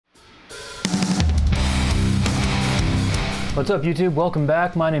What's up YouTube? Welcome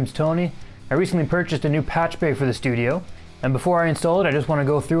back. My name's Tony. I recently purchased a new Patchbay for the studio, and before I install it I just want to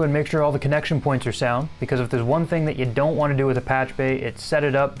go through and make sure all the connection points are sound, because if there's one thing that you don't want to do with a Patchbay, it's set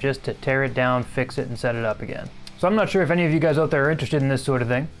it up just to tear it down, fix it, and set it up again. So I'm not sure if any of you guys out there are interested in this sort of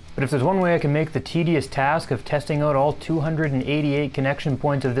thing, but if there's one way I can make the tedious task of testing out all 288 connection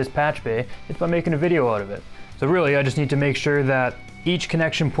points of this Patchbay, it's by making a video out of it. So really I just need to make sure that each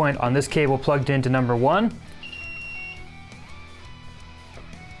connection point on this cable plugged into number 1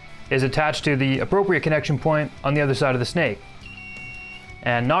 is attached to the appropriate connection point on the other side of the snake,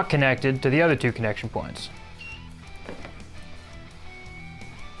 and not connected to the other 2 connection points.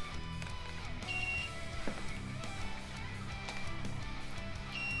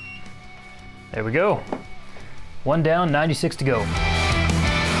 There we go. 1 down, 96 to go.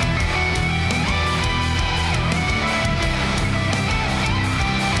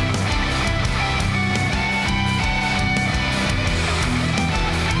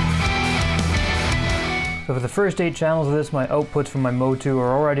 So for the first 8 channels of this, my outputs from my Motu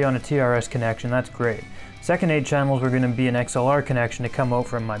are already on a TRS connection. That's great. Second 8 channels were going to be an XLR connection to come out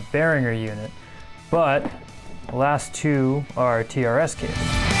from my Behringer unit, but the last 2 are TRS cables.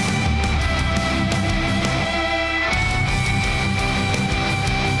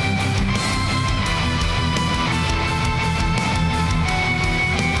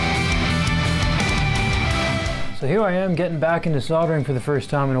 So here I am getting back into soldering for the first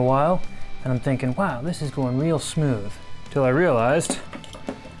time in a while. And I'm thinking, wow, this is going real smooth. Till I realized,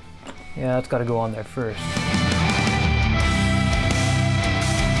 yeah, that's got to go on there first.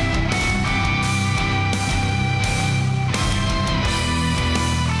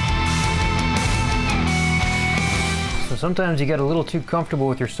 So sometimes you get a little too comfortable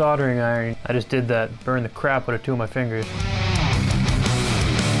with your soldering iron. I just did that, burned the crap out of 2 of my fingers.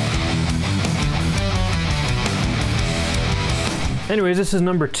 Anyways, this is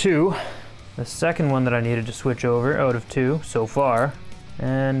number 2. The second one that I needed to switch over out of 2 so far,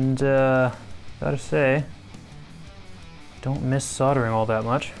 and gotta say, don't miss soldering all that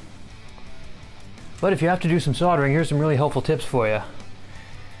much. But if you have to do some soldering, here's some really helpful tips for you.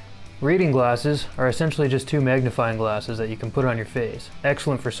 Reading glasses are essentially just 2 magnifying glasses that you can put on your face.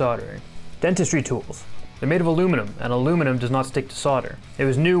 Excellent for soldering. Dentistry tools. They're made of aluminum, and aluminum does not stick to solder. It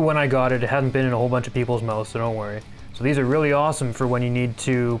was new when I got it. It hasn't been in a whole bunch of people's mouths, so don't worry. So these are really awesome for when you need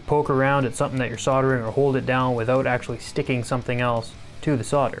to poke around at something that you're soldering or hold it down without actually sticking something else to the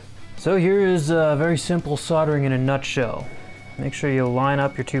solder. So here is very simple soldering in a nutshell. Make sure you line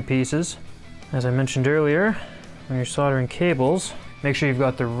up your 2 pieces. As I mentioned earlier, when you're soldering cables, make sure you've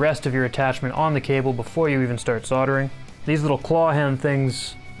got the rest of your attachment on the cable before you even start soldering. These little claw hand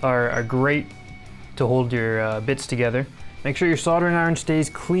things are great to hold your bits together. Make sure your soldering iron stays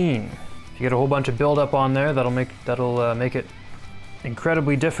clean. You get a whole bunch of buildup on there, that'll make it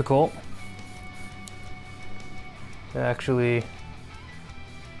incredibly difficult to actually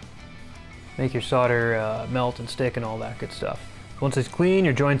make your solder melt and stick and all that good stuff. Once it's clean,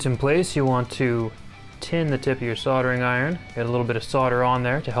 your joint's in place, you want to tin the tip of your soldering iron. Get a little bit of solder on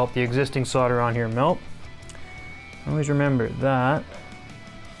there to help the existing solder on here melt. Always remember that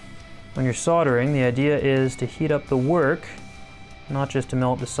when you're soldering, the idea is to heat up the work, not just to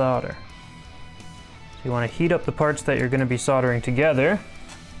melt the solder. You want to heat up the parts that you're going to be soldering together,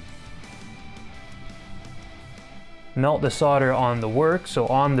 melt the solder on the work, so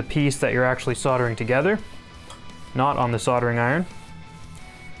on the piece that you're actually soldering together, not on the soldering iron.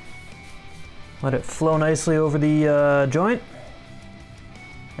 Let it flow nicely over the joint,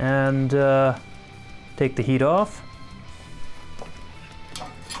 and take the heat off.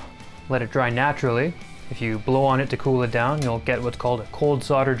 Let it dry naturally. If you blow on it to cool it down, you'll get what's called a cold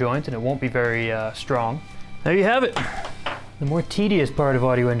solder joint, and it won't be very strong. There you have it, the more tedious part of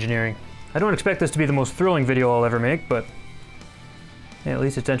audio engineering. I don't expect this to be the most thrilling video I'll ever make, but yeah, at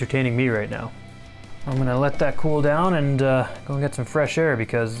least it's entertaining me right now. I'm gonna let that cool down and go and get some fresh air,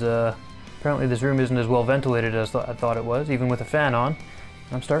 because apparently this room isn't as well ventilated as I thought it was, even with a fan on.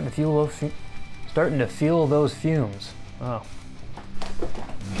 I'm starting to feel those fumes. Oh,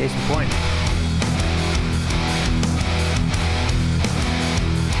 case in point.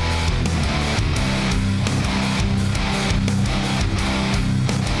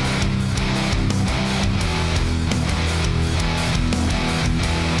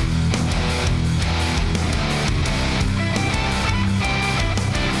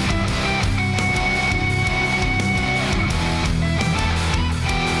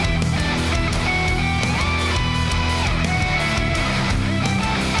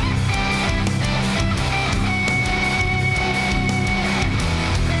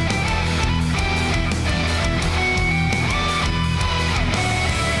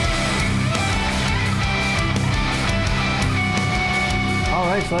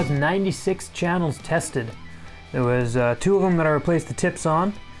 that's 96 channels tested. There was 2 of them that I replaced the tips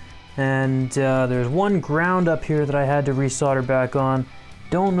on, and there's one ground up here that I had to resolder back on.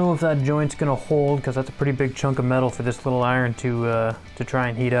 Don't know if that joint's gonna hold, because that's a pretty big chunk of metal for this little iron to try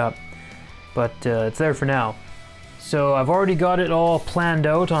and heat up. But it's there for now. So I've already got it all planned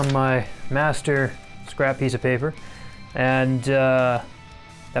out on my master scrap piece of paper, and I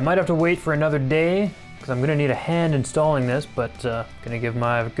might have to wait for another day because I'm gonna need a hand installing this, but gonna give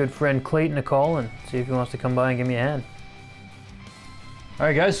my good friend Clayton a call and see if he wants to come by and give me a hand.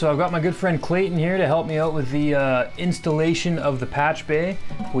 Alright guys, so I've got my good friend Clayton here to help me out with the installation of the Patchbay.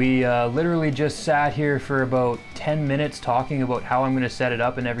 We literally just sat here for about 10 minutes talking about how I'm going to set it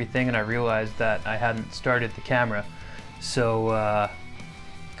up and everything, and I realized that I hadn't started the camera. So,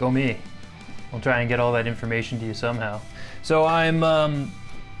 go me. I'll try and get all that information to you somehow. So I'm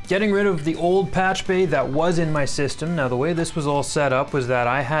getting rid of the old Patchbay that was in my system. Now the way this was all set up was that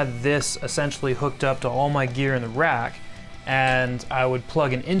I had this essentially hooked up to all my gear in the rack, and I would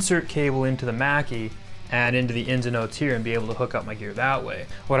plug an insert cable into the Mackie and into the ins and outs here and be able to hook up my gear that way.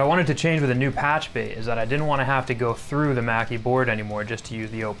 What I wanted to change with a new Patchbay is that I didn't want to have to go through the Mackie board anymore just to use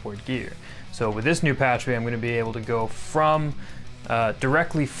the outboard gear. So with this new Patchbay, I'm going to be able to go from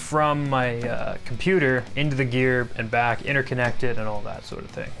directly from my computer into the gear and back, interconnected and all that sort of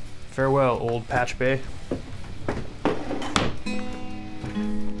thing. Farewell, old Patchbay.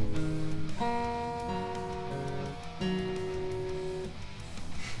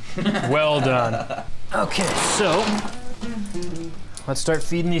 Well done. Okay, so let's start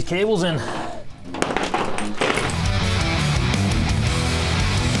feeding these cables in.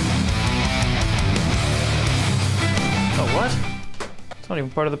 Oh, what? It's not even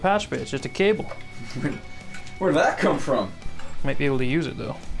part of the Patchbay, it's just a cable. Where did that come from? Might be able to use it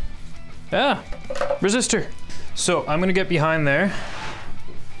though. Ah, resistor. So I'm gonna get behind there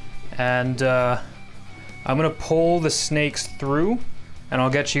and I'm gonna pull the snakes through, and I'll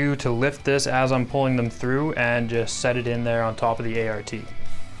get you to lift this as I'm pulling them through and just set it in there on top of the ART.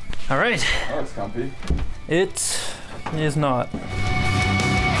 All right. Oh, it's comfy. It is not.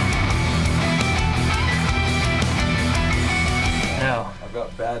 Now, I've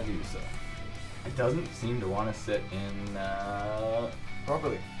got bad news though. It doesn't seem to want to sit in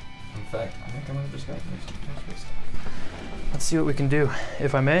properly. In fact, I think I'm gonna just go make some Patchbay stuff. let's see what we can do,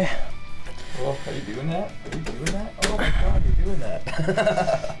 if I may. Well, are you doing that? Are you doing that? Oh my god, you're doing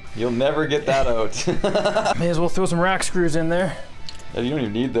that. You'll never get that out. May as well throw some rack screws in there. Yeah, you don't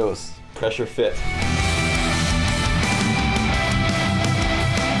even need those. Pressure fit.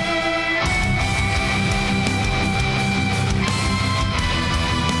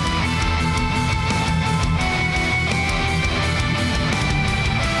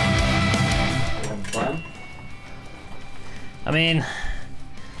 Fun? I mean,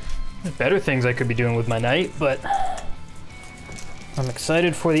 there's better things I could be doing with my night, but I'm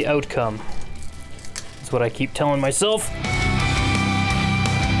excited for the outcome. That's what I keep telling myself.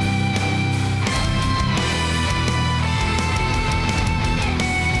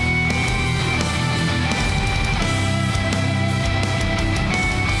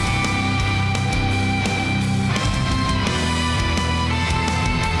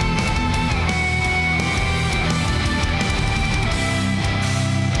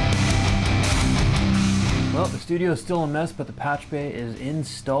 Well, the studio is still a mess, but the Patchbay is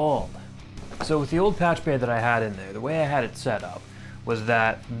installed. So with the old Patchbay that I had in there, the way I had it set up was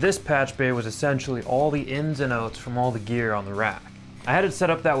that this Patchbay was essentially all the ins and outs from all the gear on the rack. I had it set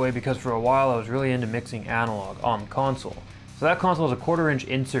up that way because for a while I was really into mixing analog on the console. So that console has a 1/4-inch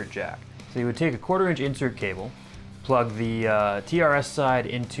insert jack. So you would take a 1/4-inch insert cable, plug the TRS side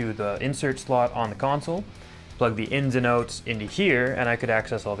into the insert slot on the console, plug the ins and outs into here, and I could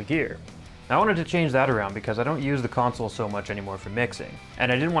access all the gear. I wanted to change that around because I don't use the console so much anymore for mixing,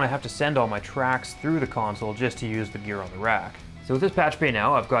 and I didn't want to have to send all my tracks through the console just to use the gear on the rack. So with this Patchbay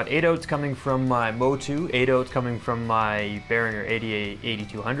now, I've got 8 outs coming from my Motu, 8 outs coming from my Behringer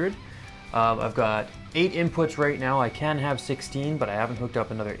 8200. I've got 8 inputs right now. I can have 16, but I haven't hooked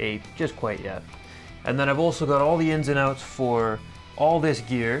up another 8 just quite yet. And then I've also got all the ins and outs for all this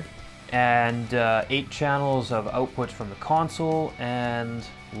gear, and 8 channels of outputs from the console, and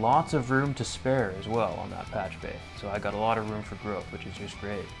lots of room to spare as well on that Patchbay. So I got a lot of room for growth, which is just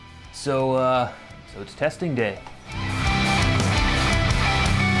great. So it's testing day.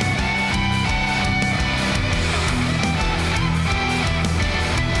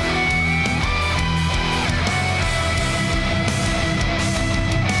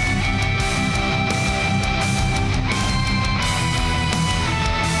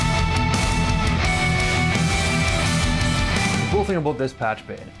 thing about this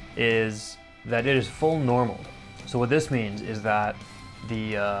Patchbay is that it is full normal. So what this means is that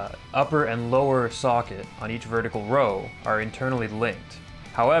the upper and lower socket on each vertical row are internally linked.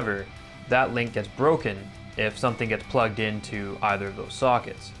 However, that link gets broken if something gets plugged into either of those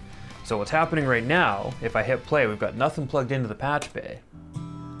sockets. So what's happening right now, if I hit play, we've got nothing plugged into the Patchbay.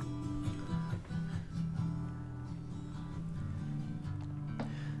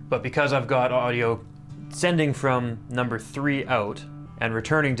 But because I've got audio sending from number 3 out and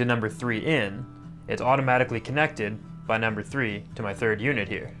returning to number 3 in, it's automatically connected by number 3 to my third unit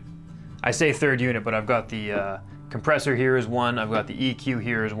here. I say third unit, but I've got the compressor here as 1, I've got the EQ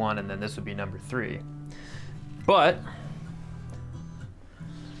here as 1, and then this would be number 3. But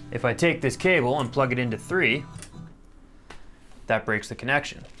if I take this cable and plug it into 3, that breaks the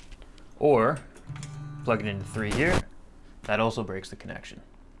connection. Or plug it into 3 here, that also breaks the connection.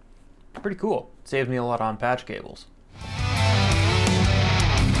 Pretty cool. It saves me a lot on patch cables.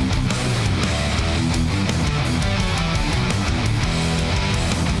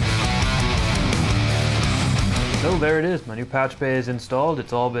 So there it is, my new Patchbay is installed,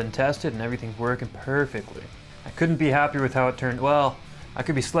 it's all been tested, and everything's working perfectly. I couldn't be happier with how it turned, well, I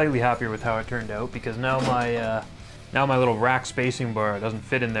could be slightly happier with how it turned out, because now my little rack spacing bar doesn't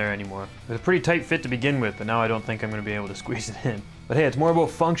fit in there anymore. It was a pretty tight fit to begin with, but now I don't think I'm going to be able to squeeze it in. But hey, it's more about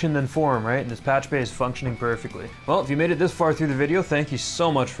function than form, right? And this Patchbay is functioning perfectly. Well, if you made it this far through the video, thank you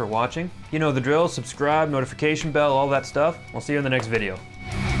so much for watching. You know the drill, subscribe, notification bell, all that stuff. I'll see you in the next video.